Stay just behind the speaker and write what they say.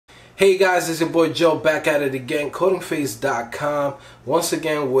Hey guys, it's your boy Joe back at it again, CodingPhase.com, once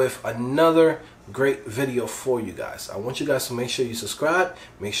again with another great video for you guys. I want you guys to make sure you subscribe,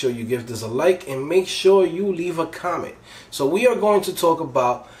 make sure you give this a like, and make sure you leave a comment. So we are going to talk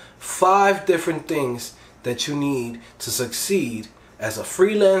about 5 different things that you need to succeed as a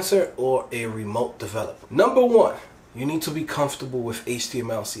freelancer or a remote developer. Number 1, you need to be comfortable with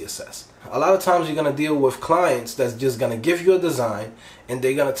HTML, CSS. A lot of times you're going to deal with clients that's just going to give you a design and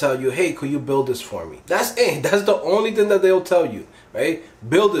they're going to tell you, hey, could you build this for me? That's it. That's the only thing that they'll tell you, right?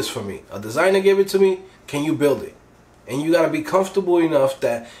 Build this for me. A designer gave it to me. Can you build it? And you got to be comfortable enough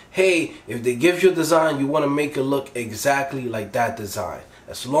that, hey, if they give you a design, you want to make it look exactly like that design.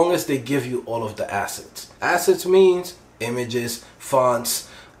 As long as they give you all of the assets. Assets means images, fonts.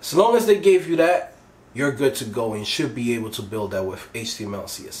 As long as they gave you that, you're good to go and should be able to build that with HTML,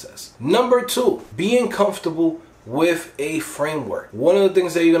 CSS. Number 2, being comfortable with a framework. One of the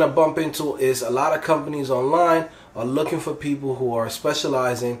things that you're going to bump into is a lot of companies online are looking for people who are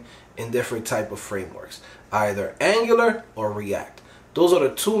specializing in different type of frameworks, either Angular or React. Those are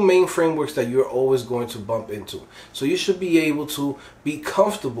the 2 main frameworks that you're always going to bump into. So you should be able to be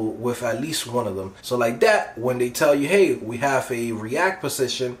comfortable with at least one of them. So like that, when they tell you, hey, we have a React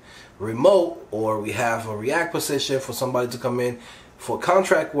position remote, or we have a React position for somebody to come in for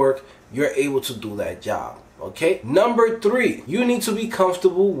contract work, you're able to do that job. Okay. Number 3, you need to be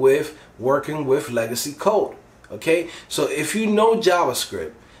comfortable with working with legacy code. Okay. So if you know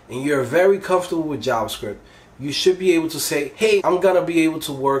JavaScript and you're very comfortable with JavaScript, you should be able to say, hey, I'm gonna be able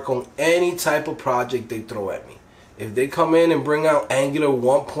to work on any type of project they throw at me. If they come in and bring out Angular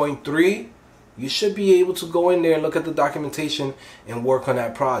 1.3, you should be able to go in there and look at the documentation and work on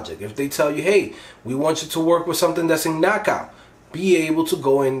that project. If they tell you, hey, we want you to work with something that's in Knockout, be able to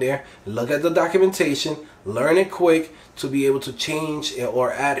go in there, look at the documentation, learn it quick to be able to change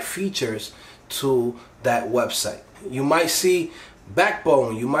or add features to that website. You might see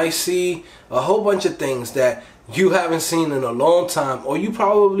Backbone, you might see a whole bunch of things that you haven't seen in a long time or you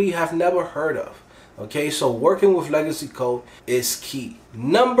probably have never heard of. Okay, so working with legacy code is key.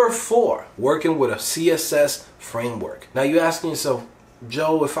 Number 4, working with a CSS framework. Now you're asking yourself,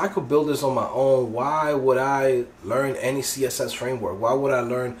 Joe, if I could build this on my own, why would I learn any CSS framework? Why would I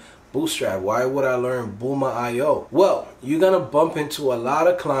learn Bootstrap? Why would I learn Booma.io? Well, you're going to bump into a lot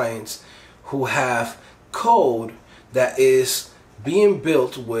of clients who have code that is being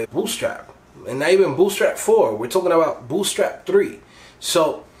built with Bootstrap. And not even Bootstrap 4. We're talking about Bootstrap 3.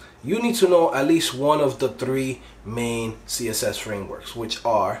 So you need to know at least one of the 3 main CSS frameworks, which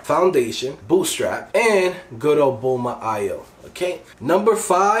are Foundation, Bootstrap, and good old Booma.io. Okay. Number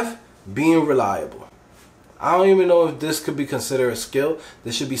 5, being reliable. I don't even know if this could be considered a skill.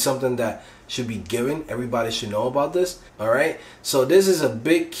 This should be something that should be given. Everybody should know about this. Alright. So this is a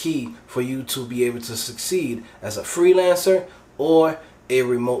big key for you to be able to succeed as a freelancer or a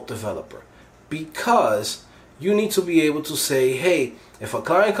remote developer. Because you need to be able to say, hey, if a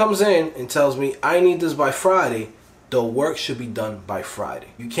client comes in and tells me I need this by Friday, the work should be done by Friday.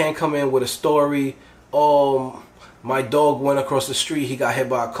 You can't come in with a story, oh, my dog went across the street, he got hit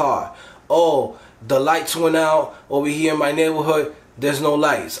by a car. Oh, the lights went out over here in my neighborhood, there's no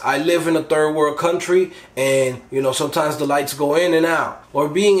lights. I live in a third world country and, you know, sometimes the lights go in and out. Or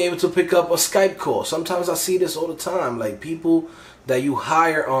being able to pick up a Skype call. Sometimes I see this all the time, like people that you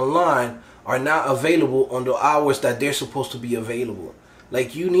hire online are not available on the hours that they're supposed to be available.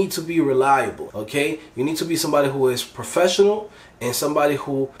 Like, you need to be reliable, okay? You need to be somebody who is professional and somebody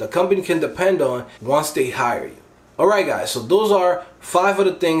who the company can depend on once they hire you. Alright guys, so those are 5 of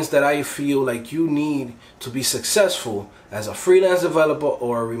the things that I feel like you need to be successful as a freelance developer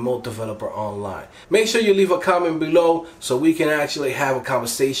or a remote developer online. Make sure you leave a comment below so we can actually have a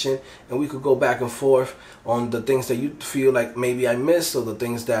conversation and we could go back and forth on the things that you feel like maybe I missed or the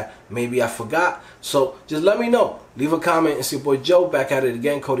things that maybe I forgot. So just let me know. Leave a comment. It's your boy Joe back at it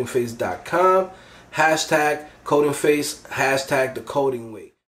again, CodingPhase.com. #CodingPhase, #the coding way.